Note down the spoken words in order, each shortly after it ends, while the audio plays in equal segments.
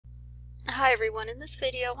Hi everyone, in this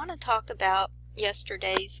video I want to talk about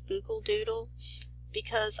yesterday's Google Doodle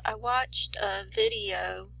because I watched a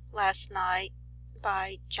video last night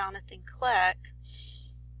by Jonathan Kleck,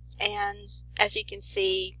 and as you can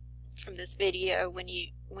see from this video, when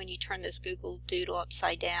you turn this Google Doodle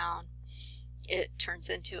upside down, it turns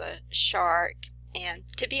into a shark. And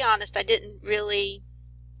to be honest, I didn't really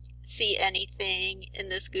see anything in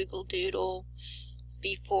this Google Doodle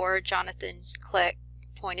before Jonathan Kleck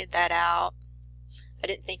pointed that out. I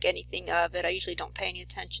didn't think anything of it. I usually don't pay any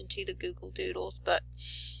attention to the Google Doodles, but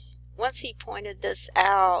once he pointed this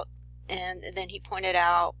out, and then he pointed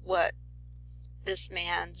out what this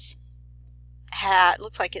man's hat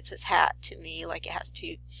looks like. It's his hat to me, like it has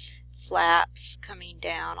two flaps coming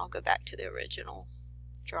down. I'll go back to the original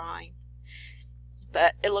drawing,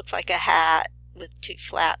 but it looks like a hat with two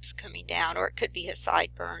flaps coming down, or it could be his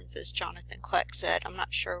sideburns, as Jonathan Kleck said. I'm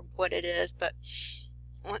not sure what it is, but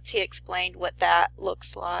once he explained what that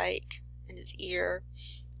looks like in his ear,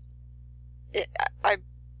 I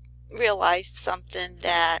realized something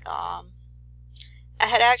that I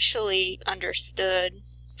had actually understood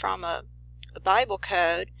from a Bible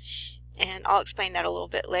code, and I'll explain that a little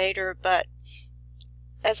bit later. But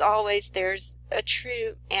as always, there's a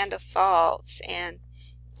true and a false, and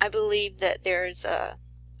I believe that there's a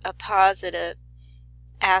positive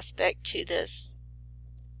aspect to this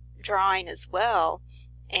drawing as well.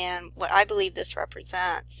 And what I believe this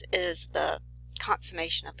represents is the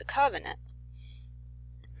consummation of the covenant.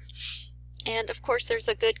 And of course there's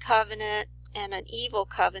a good covenant and an evil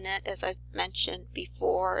covenant, as I've mentioned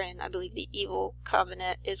before, and I believe the evil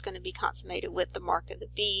covenant is going to be consummated with the mark of the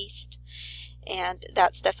beast, and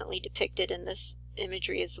that's definitely depicted in this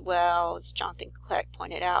imagery as well, as Jonathan Kleck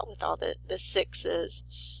pointed out, with all the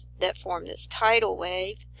sixes that form this tidal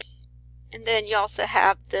wave. And then you also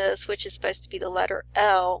have this, which is supposed to be the letter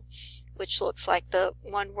L, which looks like the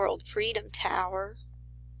One World Freedom Tower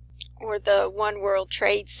or the One World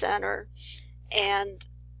Trade Center. And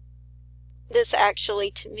this actually,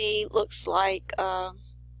 to me, looks like a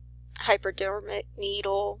hypodermic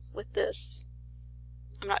needle with this,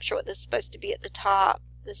 I'm not sure what this is supposed to be at the top,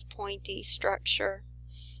 this pointy structure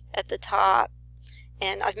at the top.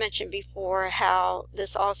 And I've mentioned before how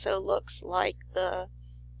this also looks like the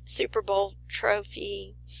Super Bowl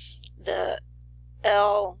trophy, the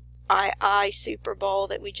LII Super Bowl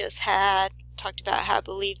that we just had. Talked about how I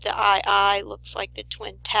believe the II looks like the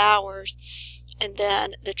Twin Towers, and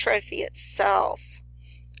then the trophy itself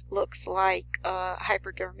looks like a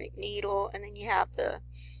hypodermic needle. And then you have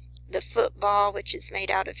the football, which is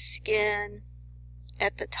made out of skin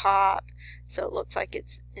at the top, so it looks like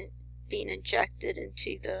it's being injected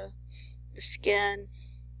into the skin,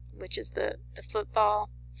 which is the football.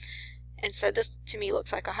 And so this to me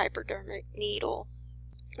looks like a hypodermic needle.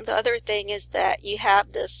 The other thing is that you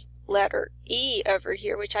have this letter E over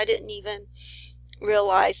here, which I didn't even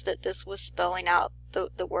realize that this was spelling out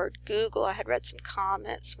the word Google. I had read some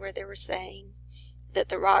comments where they were saying that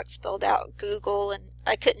the rock spelled out Google, and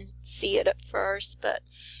I couldn't see it at first, but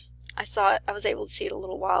I saw it. I was able to see it a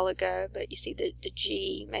little while ago. But you see the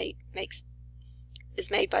G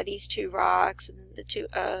is made by these two rocks, and then the two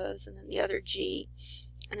O's, and then the other G,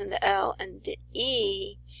 and then the L and the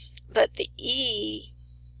E. But the E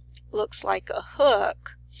looks like a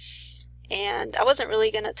hook. And I wasn't really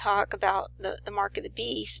going to talk about the mark of the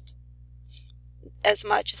beast as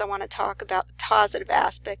much as I want to talk about the positive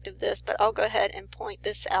aspect of this, but I'll go ahead and point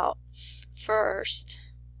this out first.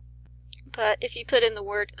 But if you put in the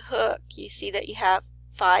word hook, you see that you have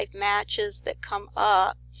 5 matches that come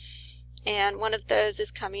up. And one of those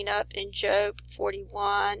is coming up in Job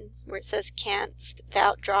 41, where it says, "Canst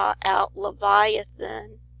thou draw out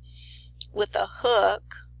Leviathan with a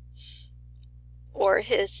hook, or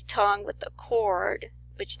his tongue with a cord,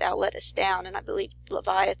 which thou lettest down?" And I believe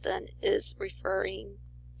Leviathan is referring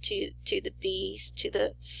to the beast, to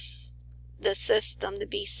the system, the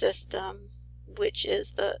beast system, which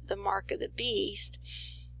is the mark of the beast.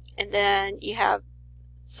 And then you have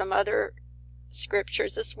some other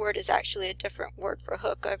scriptures. This word is actually a different word for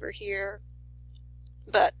hook over here,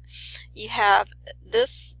 but you have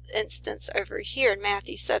this instance over here in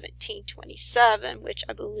Matthew 17:27, which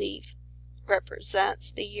I believe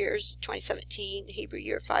represents the years 2017, the Hebrew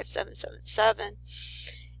year 5777.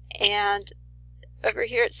 And over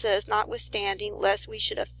here it says, "Notwithstanding, lest we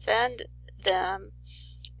should offend them,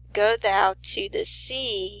 go thou to the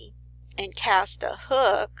sea and cast a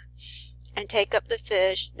hook, and take up the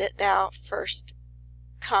fish that thou first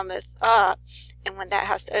cometh up, and when thou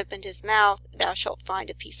hast opened his mouth, thou shalt find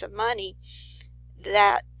a piece of money,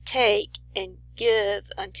 that take and give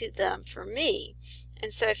unto them for me."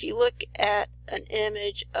 And so if you look at an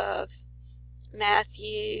image of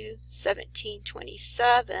Matthew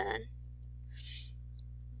 17:27,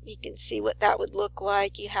 you can see what that would look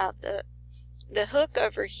like. You have the hook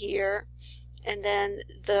over here, and then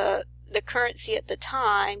the currency at the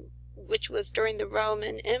time, which was during the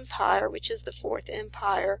Roman Empire, which is the fourth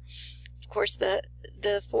empire. Of course, the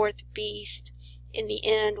fourth beast in the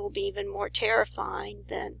end will be even more terrifying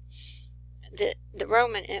than the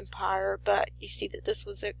Roman Empire, but you see that this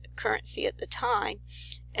was a currency at the time.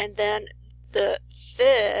 And then the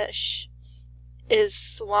fish is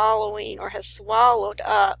swallowing, or has swallowed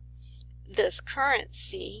up, this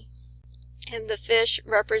currency, and the fish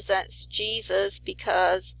represents Jesus,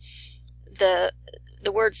 because the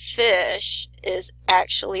word fish is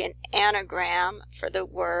actually an anagram for the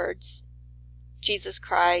words Jesus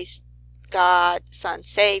Christ, God, Son,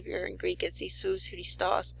 Savior. In Greek it's Isus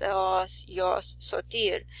Christos Theos Ios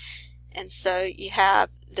Sotir. And so you have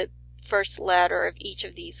the first letter of each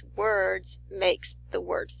of these words makes the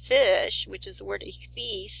word fish, which is the word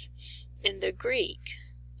ichthys in the Greek.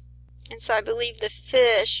 And so I believe the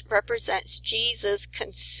fish represents Jesus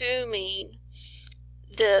consuming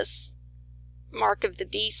this mark of the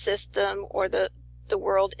beast system, or the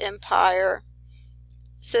world empire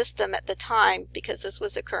system at the time, because this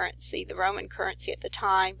was a currency, the Roman currency at the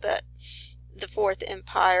time, but the fourth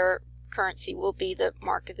empire currency will be the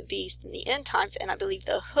mark of the beast in the end times. And I believe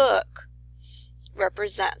the hook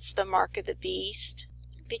represents the mark of the beast,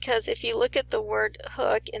 because if you look at the word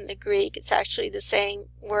hook in the Greek, it's actually the same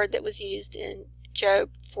word that was used in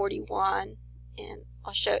Job 41, and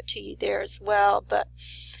I'll show it to you there as well. But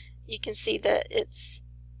you can see that it's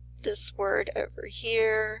this word over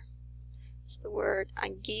here. It's the word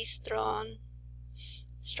angistron.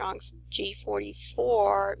 Strong's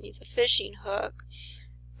G44. It means a fishing hook.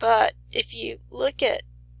 But if you look at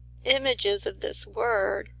images of this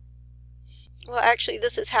word, well, actually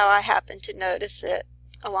this is how I happened to notice it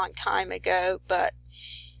a long time ago, but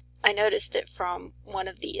I noticed it from one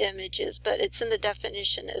of the images, but it's in the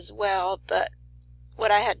definition as well. But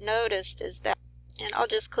what I had noticed is that, and I'll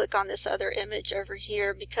just click on this other image over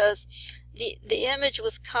here, because the image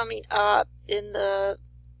was coming up in the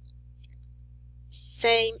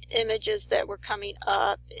same images that were coming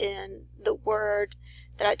up in the word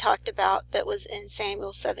that I talked about that was in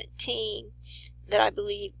Samuel 17, that I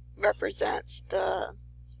believe represents the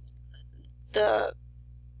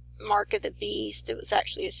mark of the beast. It was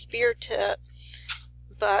actually a spear tip.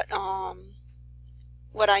 But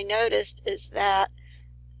what I noticed is that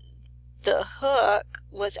the hook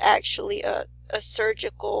was actually a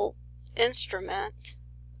surgical instrument.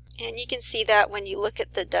 And you can see that when you look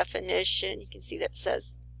at the definition. You can see that it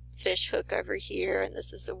says fish hook over here, and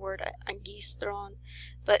this is the word angistron.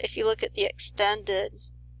 But if you look at the extended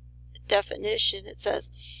definition, it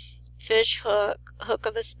says fish hook, hook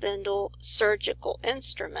of a spindle, surgical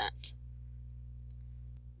instrument.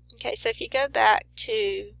 Okay, so if you go back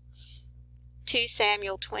to 2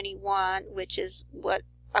 Samuel 21, which is what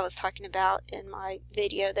I was talking about in my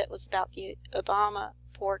video that was about the Obama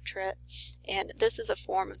portrait, and this is a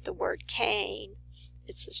form of the word Cain.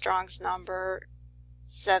 It's the Strong's number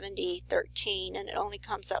 7013, and it only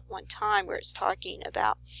comes up one time, where it's talking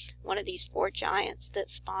about one of these 4 giants that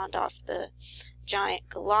spawned off the giant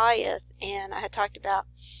Goliath. And I had talked about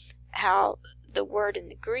how the word in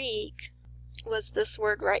the Greek was this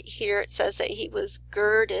word right here. It says that he was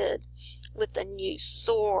girded with a new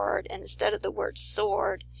sword, and instead of the word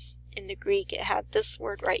sword in the Greek, it had this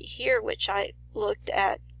word right here, which I looked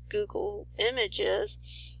at Google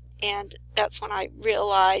Images, and that's when I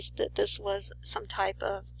realized that this was some type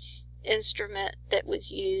of instrument that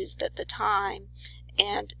was used at the time,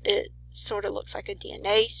 and it sort of looks like a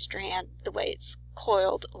DNA strand, the way it's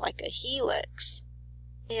coiled like a helix.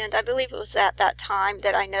 And I believe it was at that time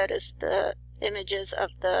that I noticed the images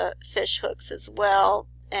of the fish hooks as well,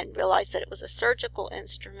 and realized that it was a surgical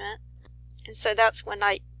instrument. And so that's when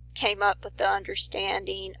I came up with the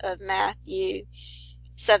understanding of Matthew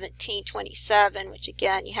 17:27, which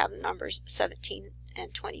again you have the numbers 17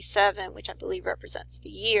 and 27, which I believe represents the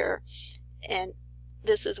year. And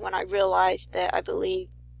this is when I realized that I believe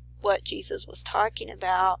what Jesus was talking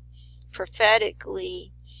about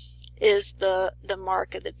prophetically is the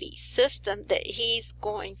mark of the beast system that he's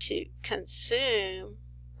going to consume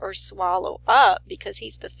or swallow up, because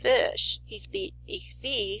he's the fish, he's the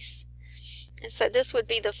ichthys. And so this would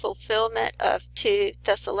be the fulfillment of 2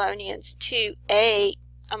 Thessalonians 2:8,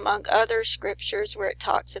 among other scriptures, where it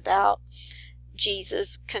talks about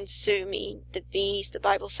Jesus consuming the beast. The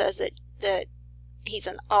Bible says that he's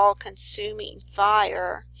an all-consuming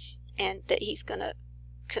fire, and that he's going to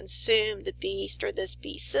consume the beast or this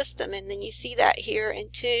beast system. And then you see that here in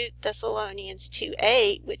 2 Thessalonians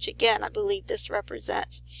 2:8, which again, I believe this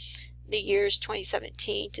represents the years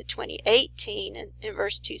 2017 to 2018. And in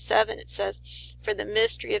verse 2:7 it says, "For the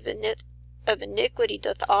mystery of iniquity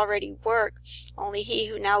doth already work, only he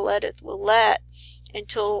who now letteth will let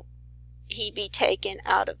until he be taken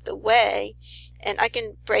out of the way." And I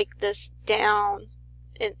can break this down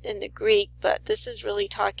in the Greek, but this is really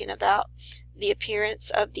talking about the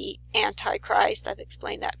appearance of the Antichrist. I've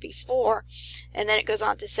explained that before. And then it goes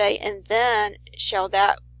on to say, "And then shall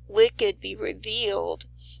that wicked be revealed,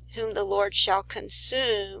 whom the Lord shall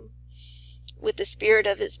consume with the spirit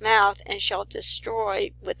of his mouth, and shall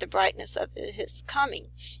destroy with the brightness of his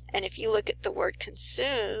coming." And if you look at the word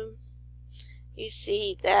consume, you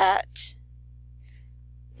see that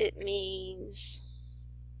it means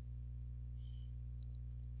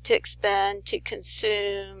to expend, to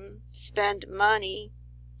consume, spend money,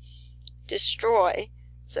 destroy.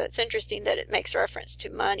 So it's interesting that it makes reference to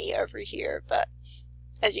money over here, but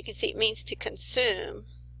as you can see, it means to consume.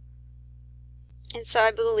 And so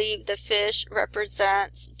I believe the fish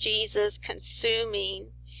represents Jesus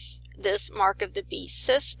consuming this mark of the beast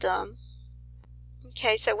system.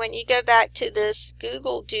 Okay, so when you go back to this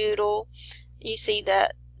Google Doodle, you see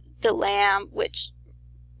that the lamb, which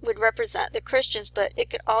would represent the Christians, but it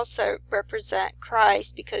could also represent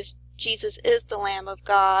Christ, because Jesus is the Lamb of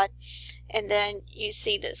God. And then you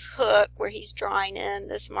see this hook where he's drawing in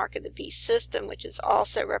this mark of the beast system, which is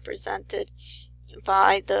also represented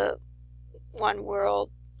by the One World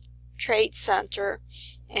Trade Center,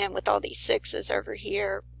 and with all these sixes over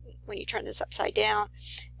here when you turn this upside down.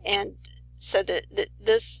 And so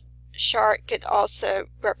this shark could also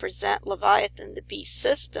represent Leviathan, the beast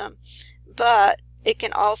system, but it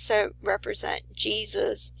can also represent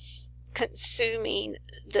Jesus consuming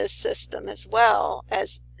this system as well,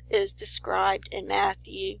 as is described in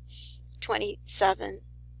Matthew 27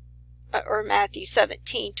 or Matthew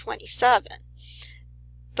 17:27.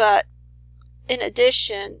 But in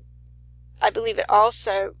addition, I believe it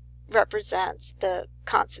also represents the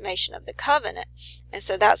consummation of the covenant. And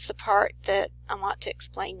so that's the part that I want to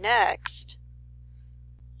explain next.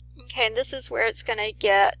 Okay, and this is where it's going to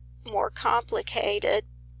get more complicated,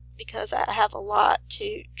 because I have a lot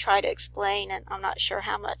to try to explain, and I'm not sure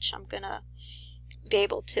how much I'm going to be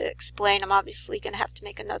able to explain. I'm obviously going to have to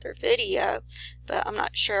make another video, but I'm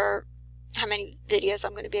not sure how many videos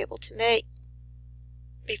I'm going to be able to make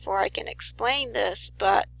before I can explain this.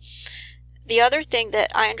 But the other thing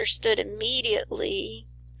that I understood immediately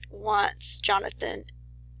once Jonathan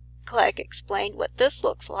Kleck explained what this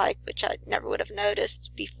looks like, which I never would have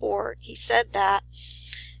noticed before he said that,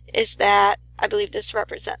 is that I believe this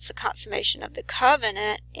represents the consummation of the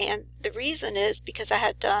covenant. And the reason is because I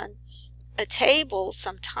had done a table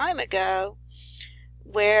some time ago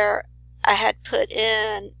where I had put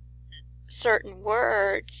in certain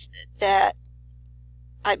words that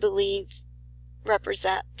I believe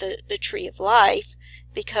represent the tree of life,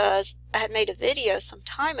 because I had made a video some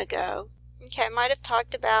time ago. Okay, I might have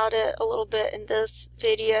talked about it a little bit in this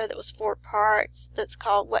video that was 4 parts, that's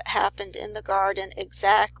called What Happened in the Garden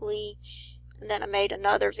Exactly. And then I made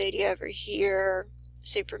another video over here,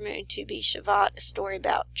 Supermoon to be Shavat, a story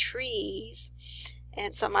about trees.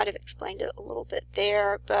 And so I might have explained it a little bit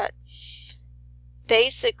there, but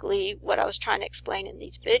basically what I was trying to explain in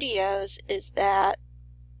these videos is that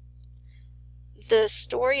the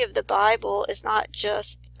story of the Bible is not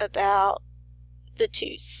just about the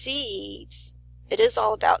 2 seeds. It is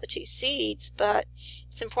all about the 2 seeds, but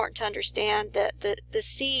it's important to understand that the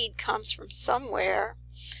seed comes from somewhere.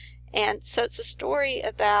 And so it's a story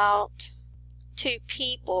about 2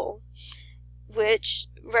 people which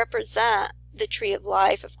represent the tree of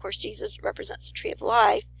life. Of course, Jesus represents the tree of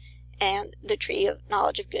life, and the tree of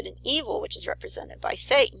knowledge of good and evil, which is represented by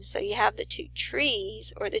Satan. So you have the 2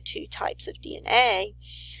 trees, or the 2 types of DNA,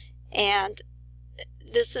 and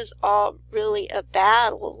this is all really a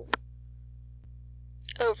battle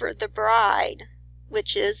over the bride,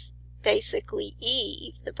 which is basically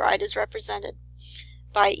Eve. The bride is represented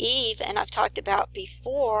by Eve, and I've talked about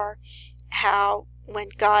before how when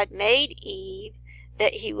God made Eve,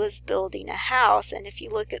 that he was building a house. And if you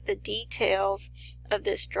look at the details of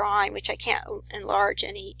this drawing, which I can't enlarge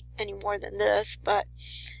any more than this, but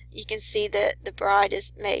you can see that the bride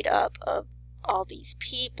is made up of all these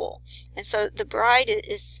people. And so the bride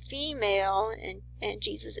is female, and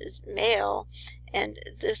Jesus is male. And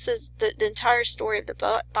this is the entire story of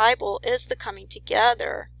the Bible is the coming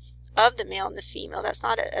together of the male and the female. That's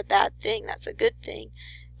not a bad thing. That's a good thing.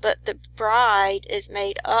 But the bride is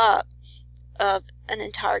made up of an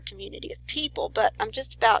entire community of people. But I'm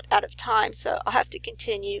just about out of time, so I'll have to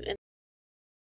continue in